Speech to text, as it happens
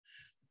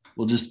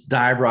We'll just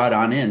dive right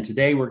on in.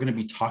 Today, we're going to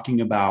be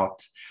talking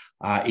about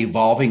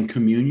evolving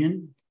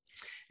communion.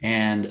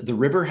 And the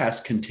river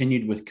has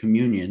continued with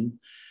communion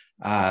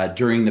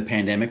during the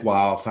pandemic,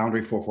 while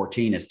Foundry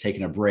 414 has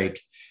taken a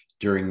break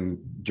during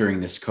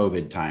this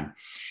COVID time.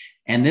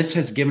 And this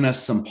has given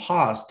us some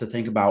pause to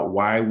think about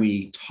why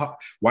we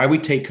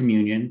take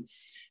communion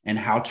and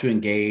how to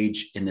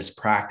engage in this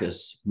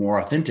practice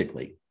more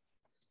authentically.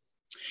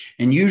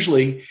 And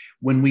usually,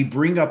 when we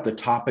bring up the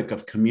topic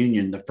of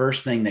communion, the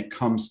first thing that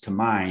comes to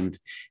mind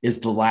is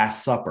the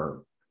Last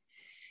Supper.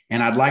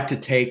 And I'd like to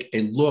take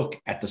a look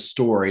at the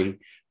story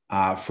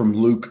from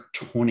Luke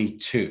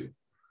 22.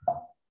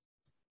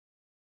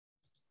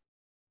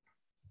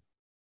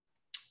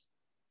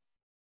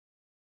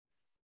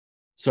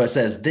 So it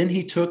says, "Then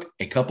he took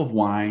a cup of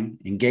wine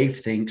and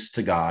gave thanks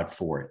to God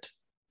for it.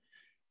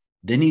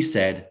 Then he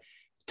said,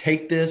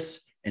 'Take this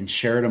and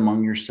share it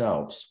among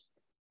yourselves.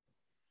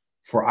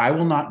 For I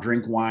will not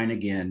drink wine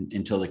again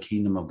until the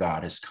kingdom of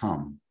God has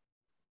come.'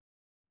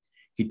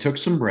 He took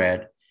some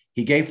bread.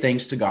 He gave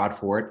thanks to God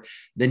for it.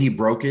 Then he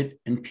broke it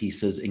in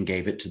pieces and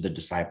gave it to the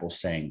disciples,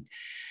 saying,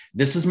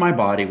 'This is my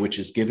body, which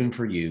is given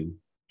for you.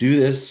 Do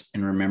this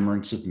in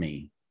remembrance of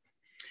me.'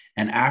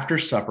 And after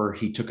supper,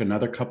 he took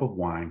another cup of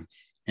wine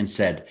and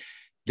said,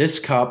 'This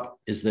cup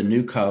is the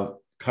new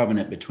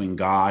covenant between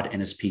God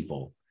and his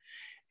people,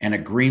 an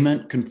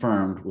agreement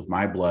confirmed with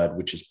my blood,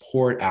 which is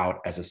poured out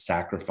as a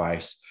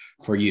sacrifice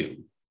for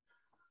you.'"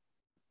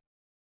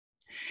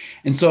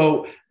 And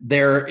so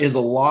there is a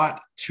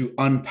lot to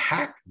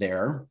unpack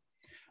there.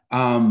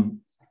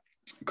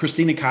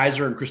 Christina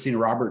Kaiser and Christina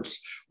Roberts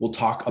will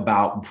talk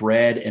about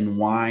bread and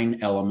wine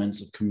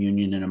elements of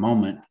communion in a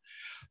moment.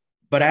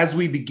 But as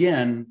we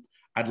begin,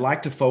 I'd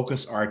like to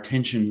focus our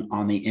attention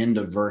on the end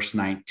of verse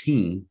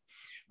 19,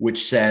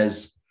 which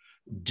says,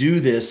 "Do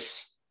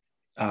this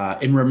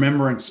in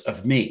remembrance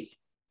of me."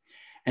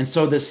 And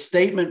so this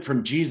statement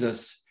from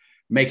Jesus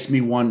makes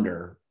me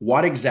wonder,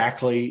 what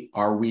exactly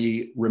are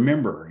we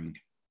remembering?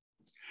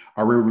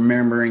 Are we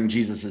remembering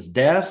Jesus's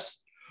death,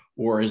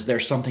 or is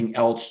there something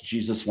else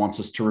Jesus wants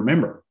us to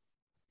remember?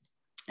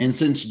 And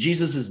since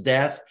Jesus's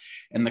death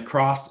and the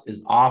cross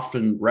is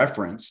often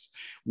referenced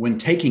when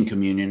taking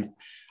communion,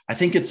 I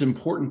think it's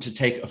important to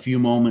take a few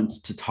moments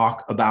to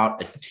talk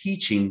about a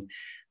teaching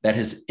that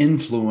has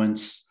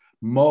influenced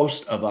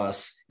most of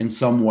us in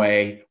some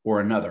way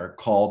or another,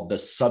 called the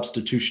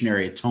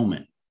substitutionary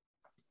atonement.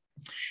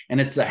 And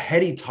it's a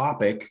heady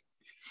topic.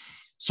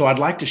 So I'd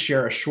like to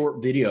share a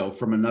short video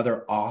from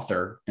another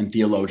author and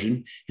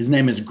theologian. His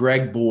name is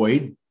Greg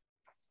Boyd,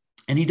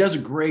 and he does a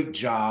great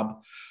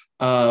job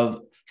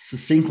of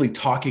succinctly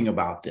talking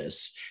about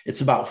this.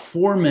 It's about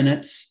 4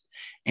 minutes.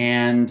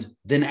 And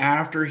then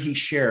after he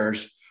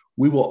shares,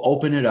 we will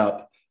open it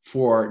up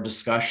for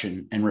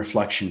discussion and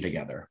reflection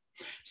together.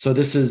 So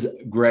this is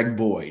Greg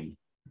Boyd.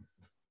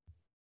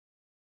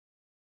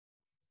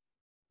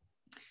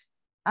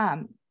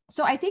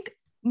 So I think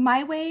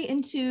my way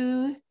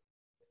into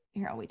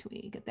I'll wait till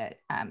we get that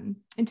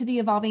into the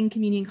evolving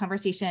communion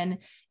conversation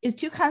is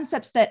two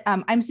concepts that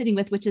I'm sitting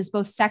with, which is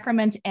both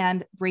sacrament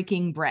and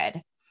breaking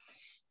bread.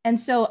 And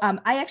so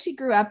I actually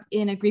grew up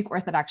in a Greek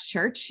Orthodox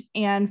church.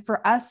 And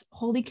for us,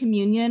 Holy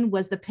Communion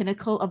was the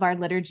pinnacle of our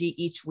liturgy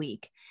each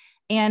week.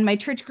 And my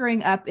church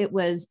growing up, it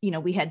was,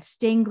 we had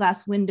stained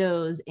glass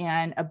windows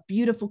and a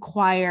beautiful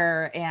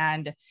choir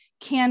and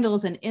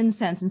candles and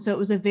incense. And so it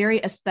was a very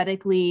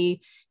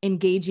aesthetically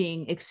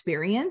engaging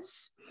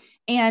experience.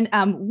 And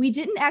we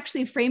didn't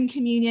actually frame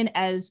communion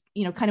as,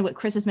 kind of what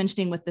Chris is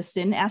mentioning with the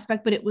sin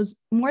aspect, but it was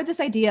more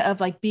this idea of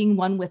like being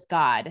one with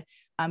God,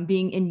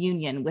 being in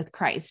union with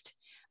Christ.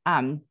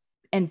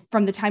 And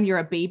from the time you're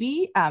a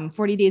baby,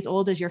 40 days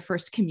old is your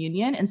first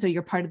communion. And so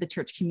you're part of the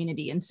church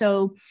community. And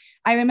so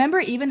I remember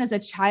even as a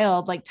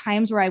child, like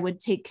times where I would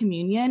take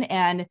communion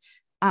and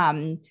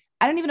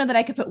I don't even know that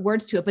I could put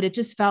words to it, but it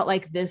just felt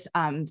like this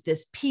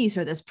peace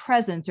or this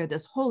presence or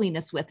this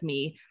holiness with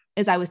me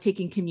as I was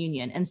taking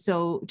communion. And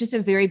so just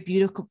a very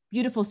beautiful,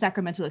 beautiful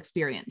sacramental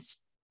experience.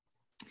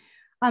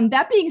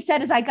 That being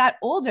said, as I got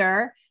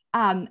older,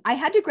 I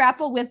had to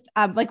grapple with,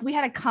 we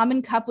had a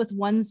common cup with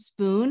one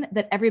spoon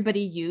that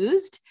everybody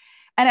used.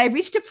 And I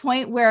reached a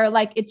point where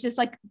it's just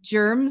like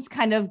germs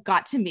kind of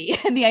got to me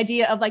and the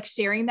idea of like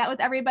sharing that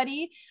with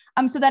everybody.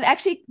 So that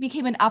actually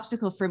became an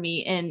obstacle for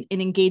me in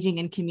engaging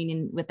in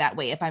communion with that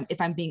way.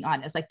 If I'm being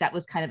honest, like that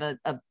was kind of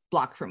a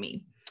block for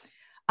me.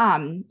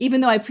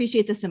 Even though I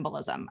appreciate the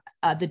symbolism,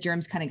 the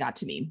germs kind of got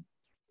to me.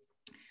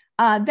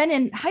 Then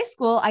in high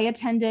school, I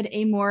attended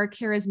a more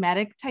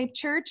charismatic type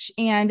church,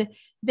 and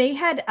they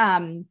had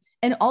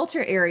an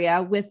altar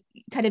area with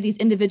kind of these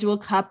individual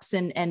cups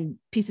and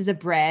pieces of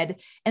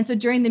bread. And so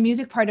during the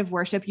music part of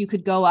worship, you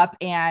could go up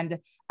and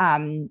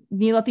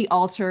kneel at the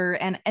altar.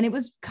 And it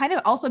was kind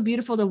of also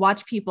beautiful to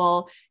watch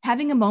people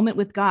having a moment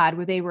with God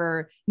where they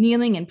were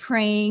kneeling and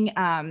praying,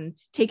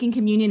 taking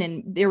communion,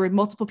 and there were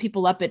multiple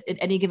people up at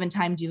any given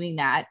time doing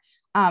that.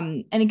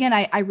 And again,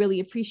 I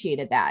really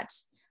appreciated that.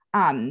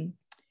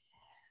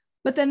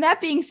 But then that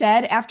being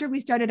said, after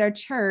we started our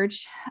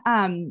church,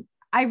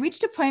 I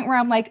reached a point where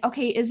I'm like,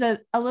 okay, is a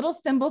little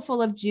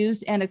thimbleful of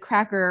juice and a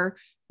cracker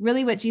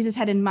really what Jesus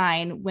had in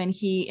mind when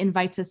he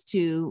invites us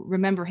to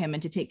remember him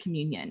and to take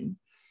communion?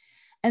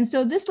 And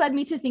so this led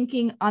me to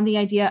thinking on the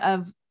idea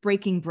of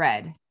breaking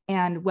bread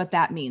and what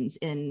that means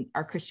in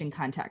our Christian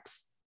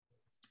context.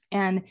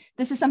 And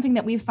this is something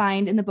that we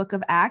find in the book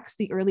of Acts.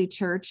 The early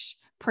church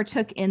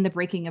partook in the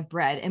breaking of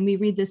bread. And we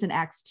read this in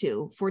Acts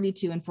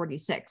 2:42 and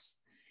 46.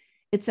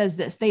 It says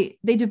this: they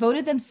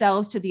devoted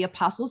themselves to the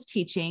apostles'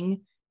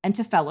 teaching and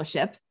to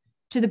fellowship,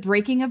 to the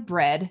breaking of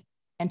bread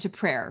and to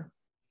prayer.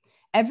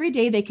 Every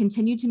day they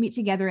continued to meet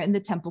together in the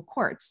temple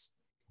courts.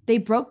 They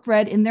broke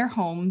bread in their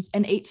homes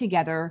and ate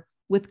together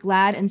with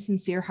glad and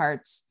sincere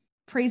hearts,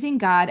 praising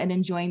God and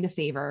enjoying the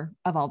favor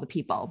of all the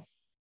people.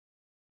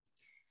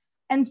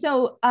 And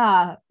so,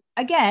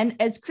 again,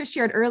 as Chris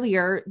shared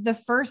earlier, the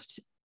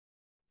first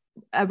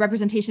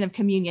representation of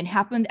communion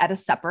happened at a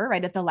supper,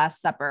 right at the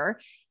Last Supper.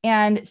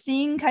 And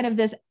seeing kind of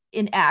this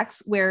in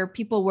Acts where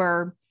people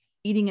were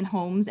eating in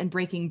homes and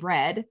breaking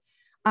bread,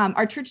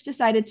 our church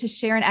decided to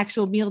share an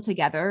actual meal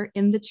together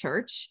in the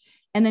church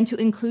and then to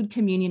include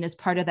communion as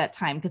part of that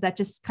time, because that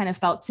just kind of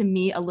felt to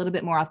me a little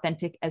bit more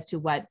authentic as to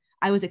what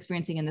I was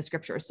experiencing in the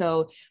scripture.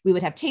 So we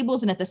would have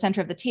tables, and at the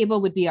center of the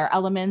table would be our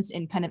elements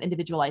in kind of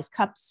individualized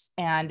cups.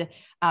 And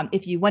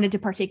if you wanted to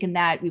partake in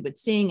that, we would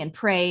sing and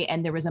pray,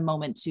 and there was a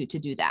moment to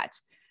do that.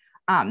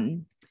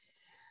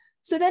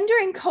 So then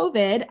during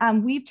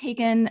COVID, we've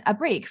taken a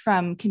break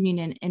from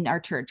communion in our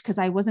church because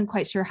I wasn't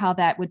quite sure how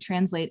that would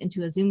translate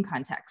into a Zoom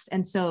context.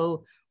 And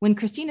so when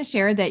Christina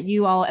shared that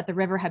you all at the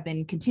River have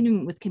been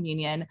continuing with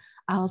communion,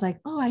 I was like,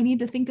 oh, I need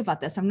to think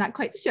about this. I'm not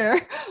quite sure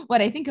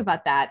what I think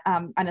about that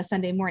on a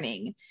Sunday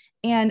morning.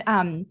 And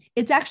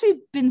it's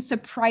actually been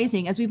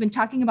surprising as we've been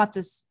talking about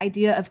this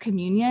idea of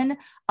communion.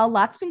 A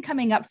lot's been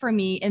coming up for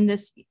me in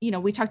this,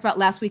 we talked about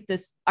last week,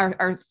 this,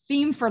 our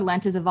theme for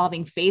Lent is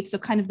evolving faith. So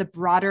kind of the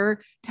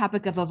broader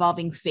topic of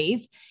evolving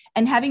faith,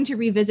 and having to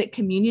revisit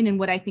communion and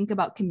what I think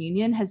about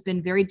communion has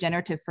been very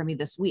generative for me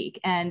this week.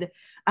 And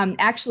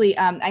actually,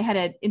 I had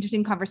an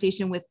interesting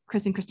conversation with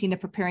Chris and Christina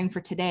preparing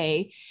for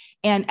today.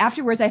 And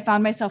afterwards, I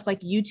found myself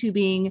like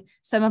YouTubing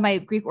some of my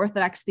Greek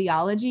Orthodox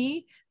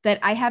theology that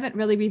I haven't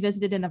really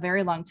revisited in a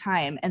very long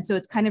time. And so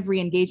it's kind of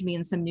re-engaged me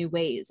in some new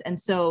ways. And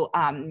so,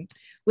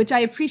 which I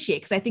appreciate,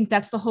 because I think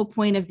that's the whole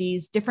point of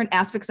these different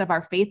aspects of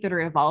our faith that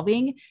are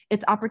evolving.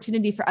 It's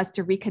opportunity for us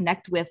to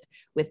reconnect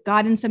with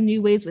God in some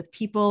new ways, with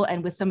people,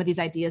 and with some of these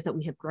ideas that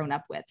we have grown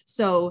up with.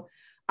 So,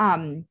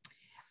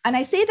 and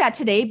I say that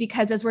today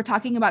because as we're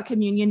talking about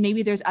communion,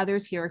 maybe there's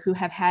others here who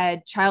have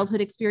had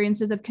childhood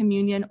experiences of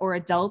communion or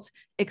adult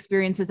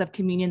experiences of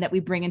communion that we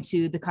bring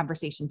into the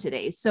conversation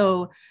today.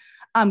 So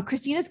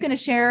Christina's going to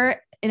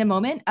share in a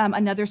moment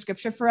another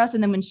scripture for us.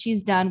 And then when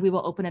she's done, we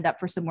will open it up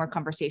for some more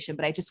conversation.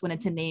 But I just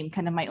wanted to name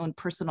kind of my own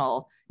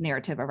personal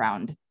narrative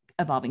around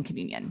evolving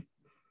communion.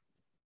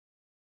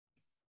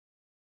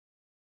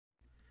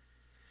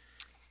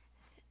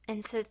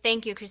 And so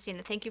thank you,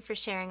 Christina. Thank you for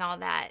sharing all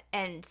that.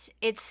 And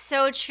it's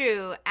so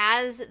true.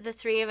 As the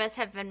three of us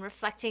have been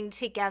reflecting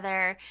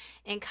together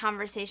in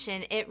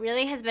conversation, it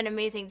really has been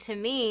amazing to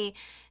me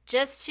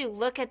just to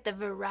look at the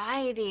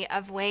variety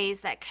of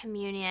ways that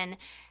communion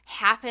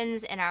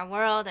happens in our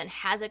world and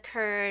has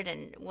occurred,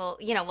 and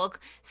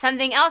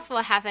something else will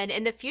happen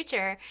in the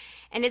future.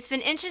 And it's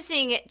been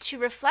interesting to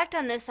reflect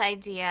on this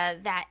idea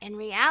that in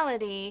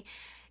reality,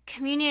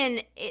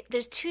 communion,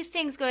 there's two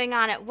things going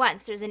on at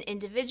once. There's an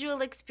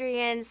individual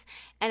experience,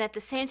 and at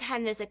the same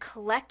time, there's a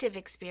collective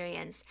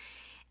experience.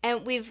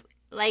 And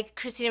like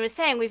Christina was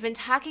saying, we've been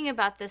talking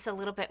about this a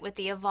little bit with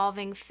the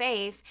evolving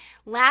faith.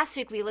 Last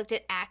week, we looked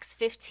at Acts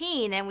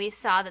 15, and we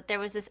saw that there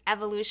was this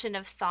evolution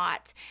of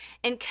thought.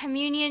 And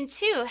communion,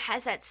 too,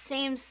 has that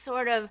same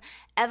sort of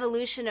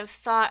evolution of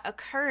thought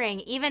occurring,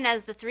 even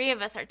as the three of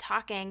us are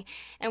talking.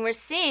 And we're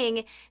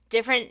seeing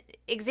different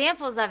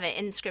examples of it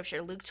in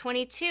Scripture. Luke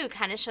 22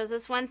 kind of shows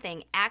us one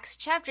thing. Acts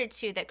chapter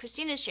 2 that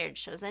Christina shared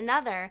shows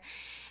another.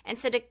 And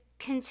so to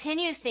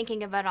continue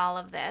thinking about all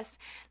of this,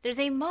 there's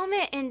a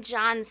moment in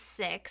John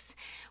 6,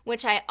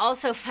 which I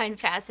also find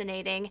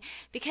fascinating,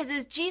 because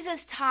as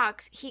Jesus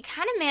talks, he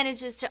kind of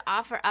manages to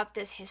offer up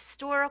this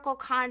historical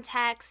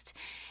context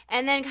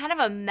and then kind of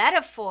a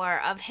metaphor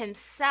of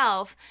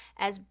himself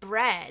as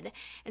bread.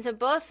 And so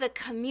both the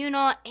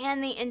communal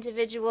and the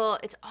individual,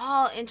 it's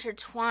all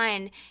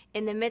intertwined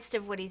in the midst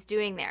of what he's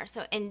doing there.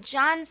 So in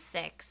John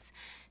 6,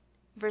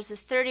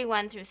 verses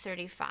 31 through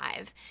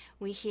 35,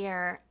 we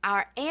hear,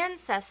 "Our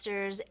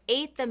ancestors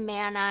ate the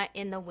manna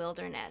in the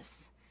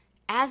wilderness.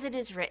 As it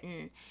is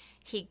written,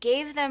 he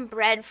gave them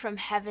bread from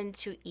heaven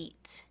to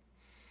eat.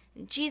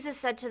 And Jesus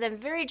said to them,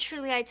 'Very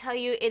truly I tell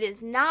you, it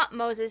is not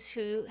Moses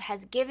who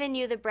has given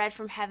you the bread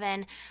from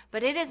heaven,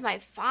 but it is my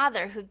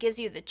Father who gives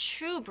you the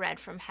true bread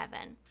from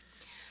heaven.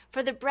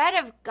 For the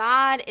bread of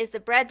God is the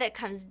bread that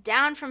comes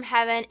down from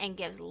heaven and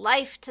gives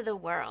life to the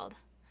world.'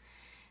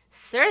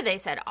 'Sir,' they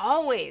said,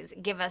 'always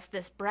give us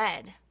this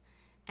bread.'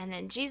 And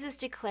then Jesus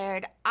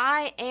declared,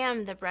 'I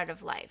am the bread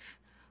of life.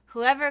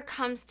 Whoever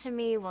comes to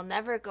me will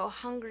never go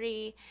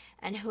hungry,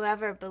 and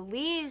whoever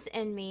believes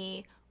in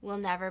me will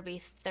never be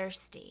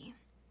thirsty.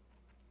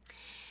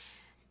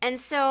 And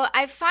so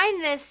I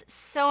find this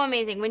so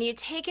amazing. When you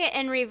take it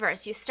in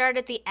reverse, you start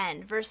at the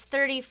end, verse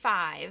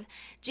 35,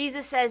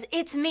 Jesus says,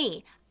 "It's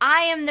me.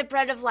 I am the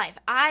bread of life.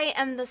 I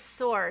am the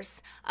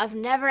source of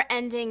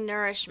never-ending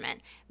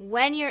nourishment.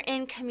 When you're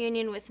in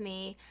communion with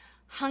me,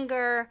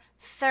 hunger,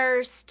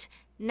 thirst,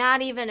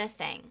 not even a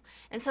thing."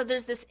 And so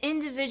there's this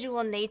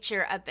individual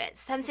nature a bit.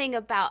 Something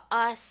about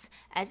us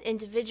as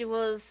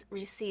individuals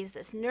receives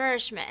this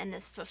nourishment and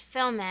this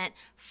fulfillment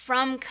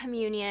from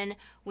communion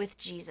with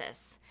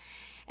Jesus.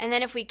 And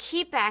then if we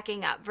keep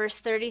backing up, verse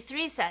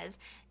 33 says,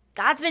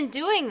 God's been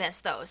doing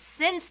this, though,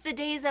 since the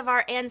days of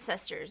our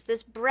ancestors.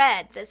 This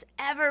bread, this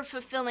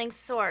ever-fulfilling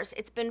source,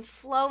 it's been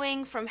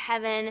flowing from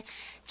heaven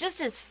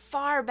just as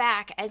far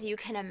back as you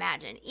can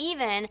imagine,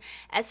 even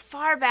as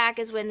far back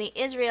as when the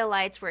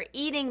Israelites were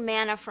eating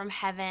manna from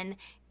heaven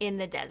in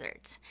the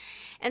desert.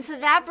 And so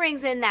that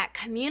brings in that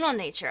communal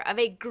nature of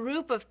a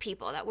group of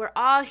people, that we're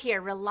all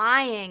here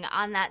relying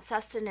on that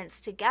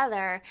sustenance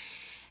together.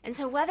 And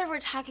so whether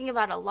we're talking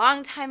about a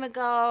long time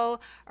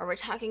ago or we're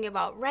talking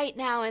about right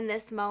now in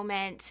this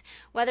moment,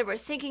 whether we're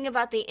thinking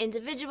about the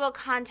individual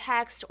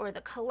context or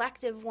the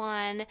collective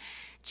one,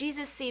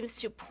 Jesus seems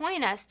to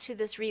point us to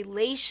this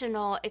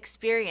relational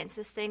experience,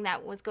 this thing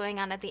that was going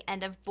on at the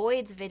end of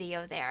Boyd's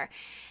video there.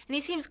 And he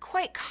seems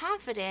quite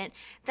confident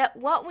that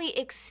what we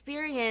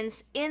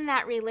experience in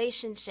that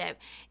relationship,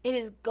 it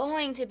is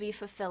going to be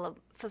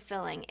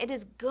fulfilling. It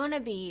is going to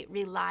be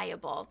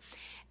reliable.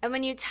 And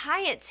when you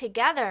tie it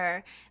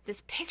together,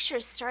 this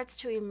picture starts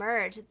to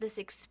emerge, this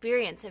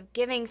experience of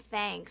giving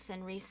thanks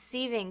and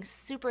receiving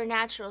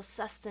supernatural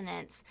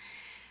sustenance.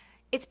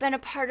 It's been a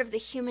part of the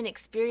human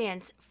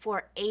experience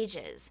for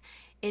ages,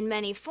 in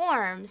many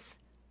forms,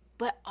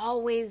 but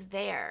always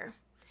there.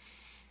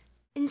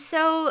 And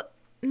so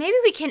maybe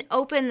we can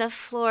open the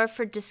floor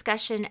for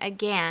discussion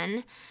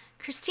again.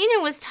 Christina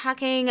was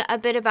talking a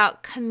bit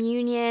about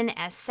communion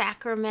as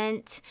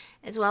sacrament,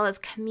 as well as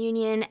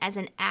communion as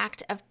an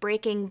act of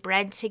breaking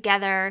bread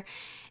together.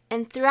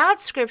 And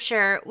throughout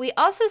Scripture, we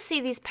also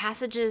see these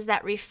passages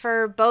that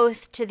refer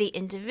both to the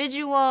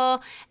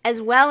individual as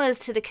well as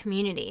to the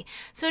community.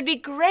 So it'd be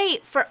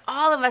great for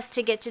all of us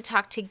to get to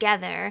talk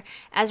together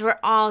as we're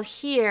all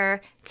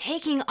here,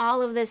 taking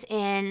all of this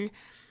in.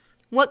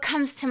 What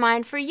comes to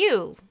mind for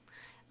you?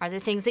 Are there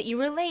things that you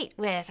relate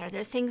with? Are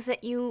there things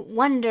that you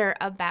wonder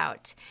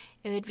about?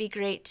 It would be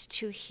great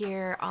to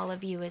hear all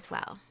of you as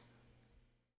well.